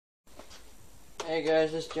Hey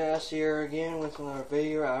guys, it's Jess here again with another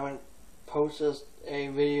video. I haven't posted a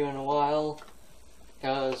video in a while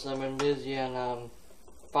because I've been busy and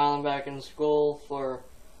finally back in school for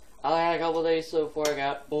I only had a couple days so far. I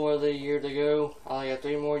got more than a year to go. I only got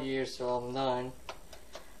 3 more years till I'm done.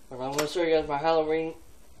 But I'm going to show you guys my Halloween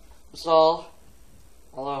saw.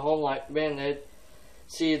 A lot of home light bandit.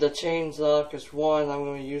 See the chainsaw, because 1 I'm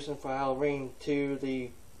going to be using for Halloween. 2 the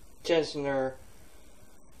tensioner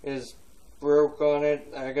is broke on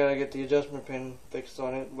it. I gotta get the adjustment pin fixed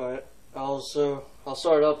on it, but I'll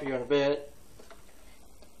start up here in a bit.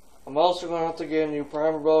 I'm also gonna have to get a new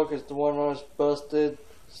primer bulb because the one was busted.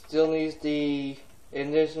 Still needs the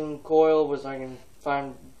ignition coil, which I can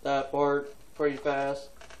find that part pretty fast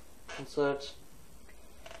and such.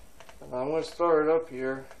 And I'm gonna start it up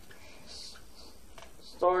here.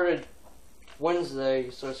 Started Wednesday,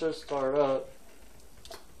 so it should start up.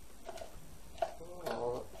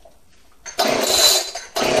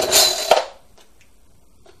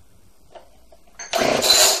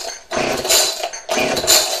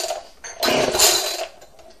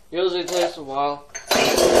 Usually takes a while.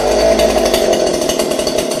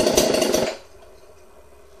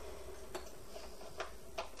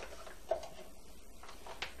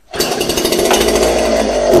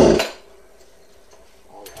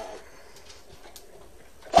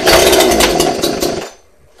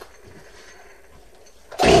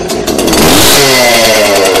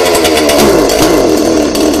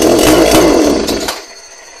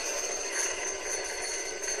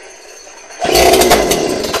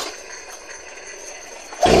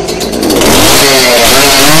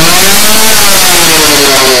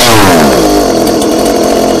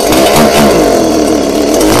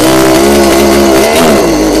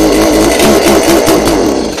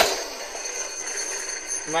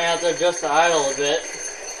 Might have to adjust the idle a bit.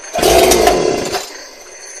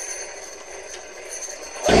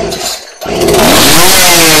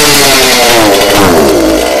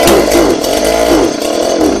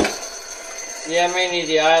 Yeah, I may need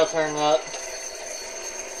the idle turned up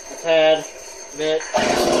a tad bit.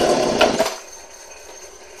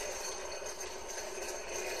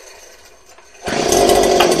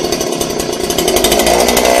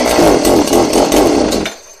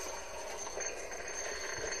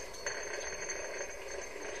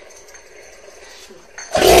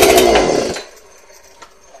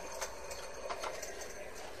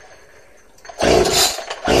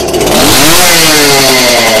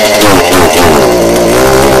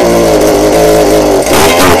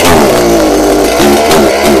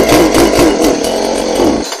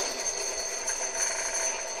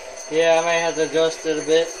 Yeah, I may have to adjust it a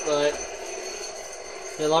bit, but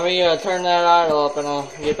yeah, let me turn that idle up and I'll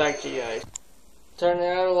get back to you guys. Turn the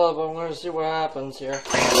idle up, I'm going to see what happens here.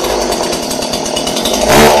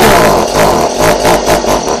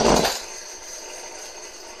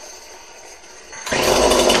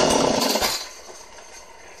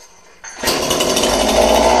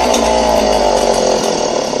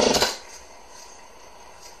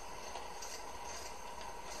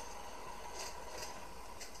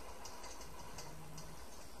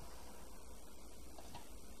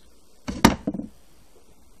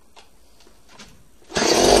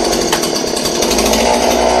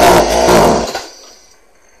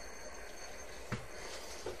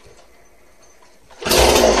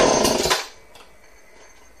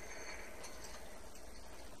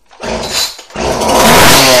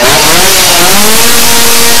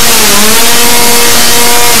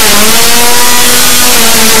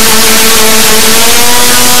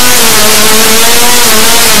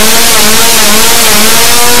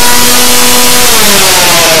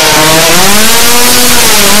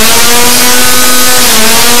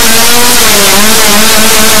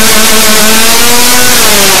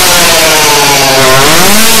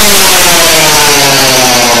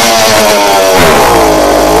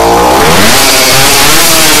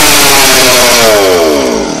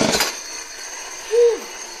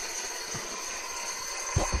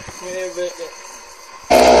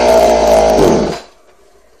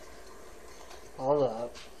 Hold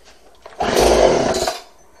up.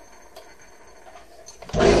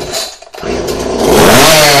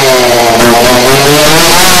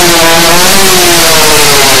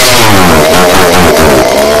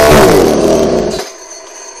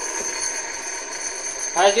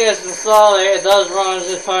 As you guys can saw, it does run. It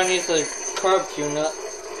just probably needs a curb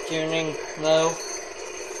tuning though.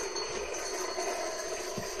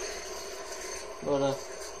 But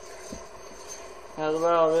that's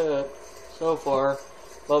about it so far.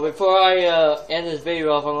 But before I end this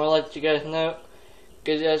video off, I'm gonna let you guys know,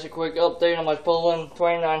 give you guys a quick update on my Poland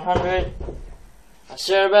 2900. I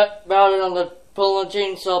shared about it on the Pulling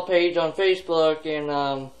Chainsaw page on Facebook, and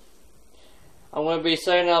I'm going to be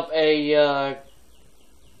setting up a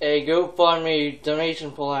GoFundMe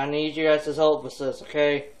donation pool. I need you guys' help with this,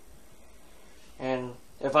 okay? And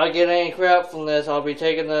if I get any crap from this, I'll be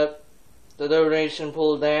taking the donation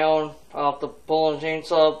pool down off the Pulling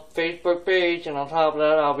Chainsaw Facebook page, and on top of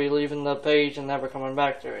that, I'll be leaving the page and never coming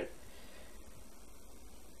back to it.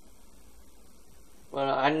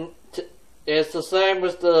 But it's the same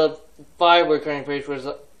with the fiber cutting page,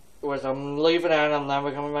 which I'm leaving out and I'm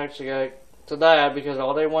never coming back to that, because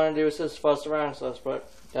all they want to do is just fuss around and stuff,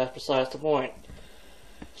 but that's besides the point.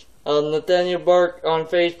 Nathaniel Burke on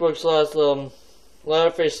Facebook /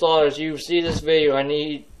 Leatherface Slaughters, you see this video,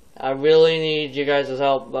 I really need you guys'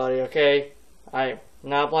 help, buddy, okay? I'm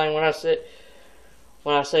not playing when I say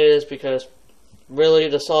this, because really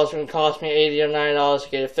the saw's going to cost me $80 or $90 to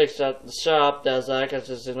get it fixed at the shop, because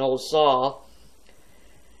it's an old saw.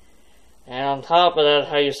 And on top of that,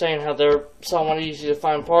 how you're saying how they're somewhat easy to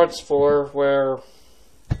find parts for, where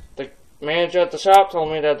the manager at the shop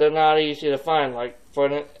told me that they're not easy to find. Like, for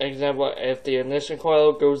an example, if the ignition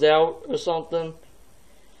coil goes out or something,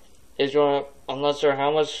 I'm not sure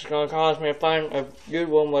how much it's going to cost me to find a good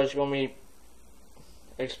one, but it's going to be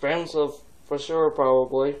expensive for sure,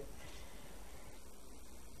 probably.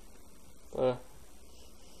 But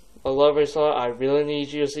I love it, so I really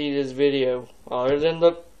need you to see this video. Other than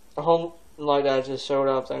the home light that I just showed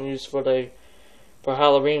up and used for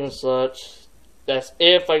Halloween and such. That's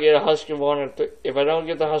if I get a Husky One. If I don't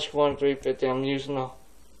get the Husky One 350, I'm using the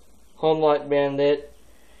Home Light Bandit.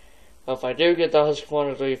 If I do get the Husky One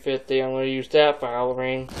 350, I'm going to use that for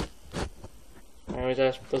Halloween. Anyways,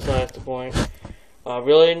 that's besides the point. I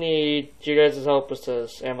really need you guys' help with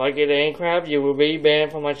this. And if I get any crap, you will be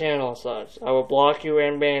banned from my channel and such. I will block you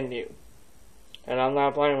and ban you. And I'm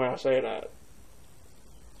not playing when I say that.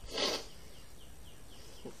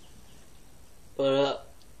 But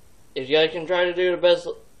if you guys can try to do the best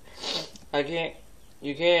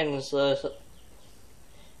you can, so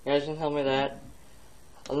you guys can tell me that.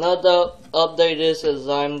 Another update is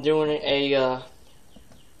I'm doing a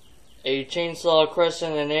chainsaw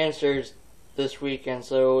question and answers this weekend.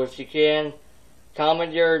 So if you can,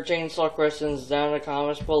 comment your chainsaw questions down in the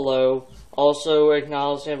comments below. Also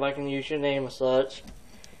acknowledge if I can use your name and such.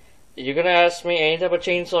 You're gonna ask me any type of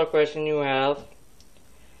chainsaw question you have.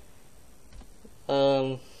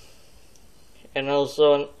 And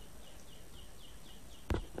also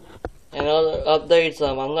other updates.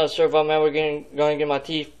 I'm not sure if I'm ever going to get my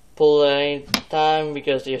teeth pulled at any time,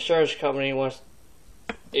 because the insurance company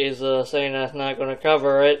is saying that's not going to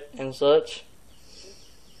cover it and such.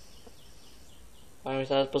 I mean,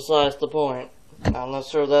 that's besides the point. I'm not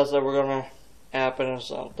sure if that's ever going to happen or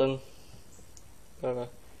something. But,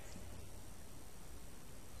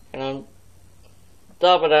 and on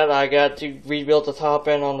top of that, I got to rebuild the top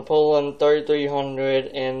end on the Poland 3300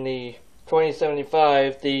 and the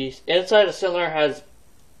 2075. The inside of the cylinder has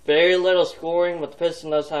very little scoring, but the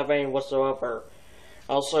piston doesn't have any whatsoever.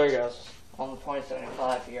 I'll show you guys on the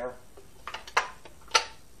 2075 here.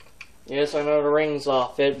 Yes, I know the ring's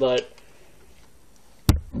off it, but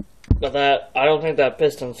that I don't think that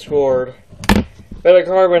piston scored. Better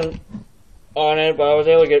carbon on it, but I was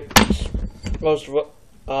able to get most of it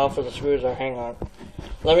off of the screws. Hang on.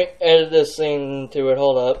 Let me edit this thing to it.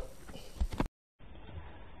 Hold up.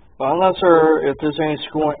 Well, I'm not sure if there's any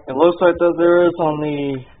scoring. It looks like that there is on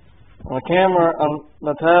the camera on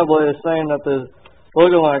the tablet. It's saying that there's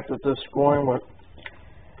looking like that there's scoring, but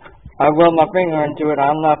I rubbed my finger into it.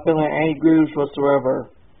 I'm not feeling any grooves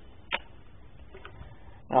whatsoever.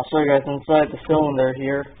 And I'll show you guys inside the cylinder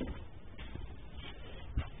here.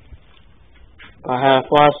 If I have a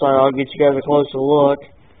flashlight, I'll get you guys a closer look.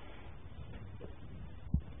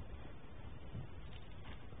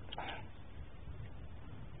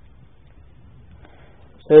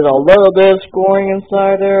 There's a little bit of scoring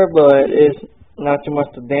inside there, but it's not too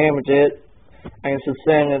much to damage it. I can just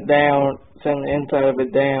sand it down, sand the inside of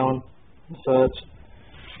it down, and such.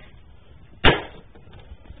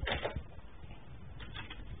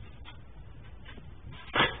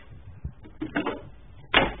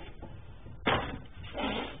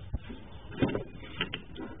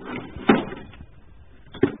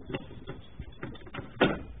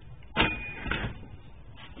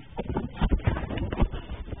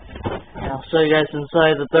 I'll show you guys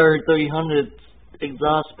inside the 3300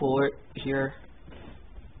 exhaust port here.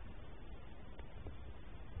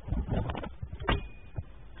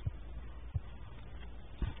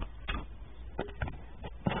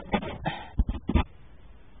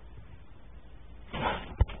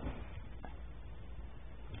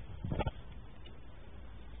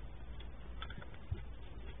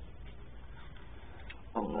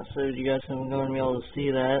 so you guys are going to be able to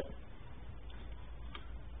see that.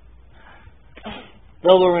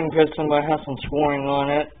 Double ring piston, but it has some scoring on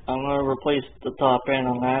it. I'm going to replace the top end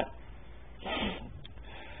on that.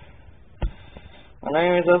 But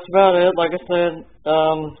anyways, that's about it. Like I said,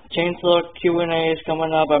 chainsaw Q&A is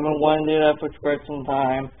coming up. I've been wanting to do that for quite some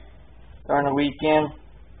time during the weekend.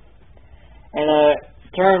 And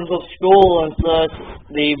in terms of school and such,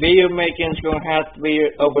 the video making is going to have to be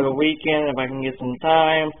over the weekend if I can get some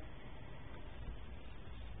time.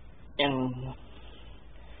 And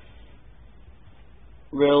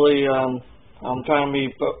really, I'm trying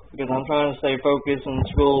to stay focused in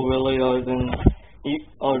school, really, other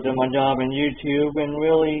than my job in YouTube, and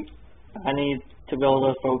really, I need to be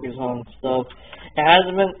able to focus on stuff. It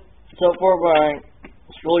hasn't been so far, but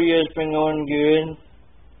school year's been going good.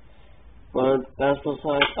 But that's what's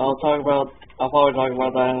like. I'll probably talk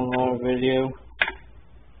about that in another video.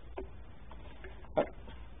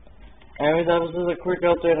 Anyways, that was just a quick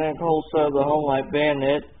update on coldstart of the Home Light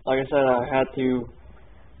Bandit. Like I said, I had to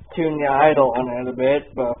tune the idle on it a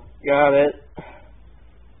bit, but got it.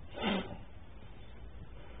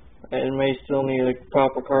 It may still need a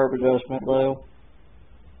proper carb adjustment though.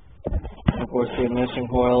 Of course, the ignition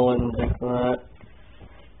coil and things like that.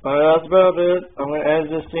 But that's about it. I'm going to edit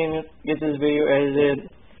this scene, get this video edited,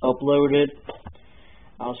 uploaded.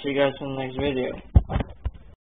 I'll see you guys in the next video.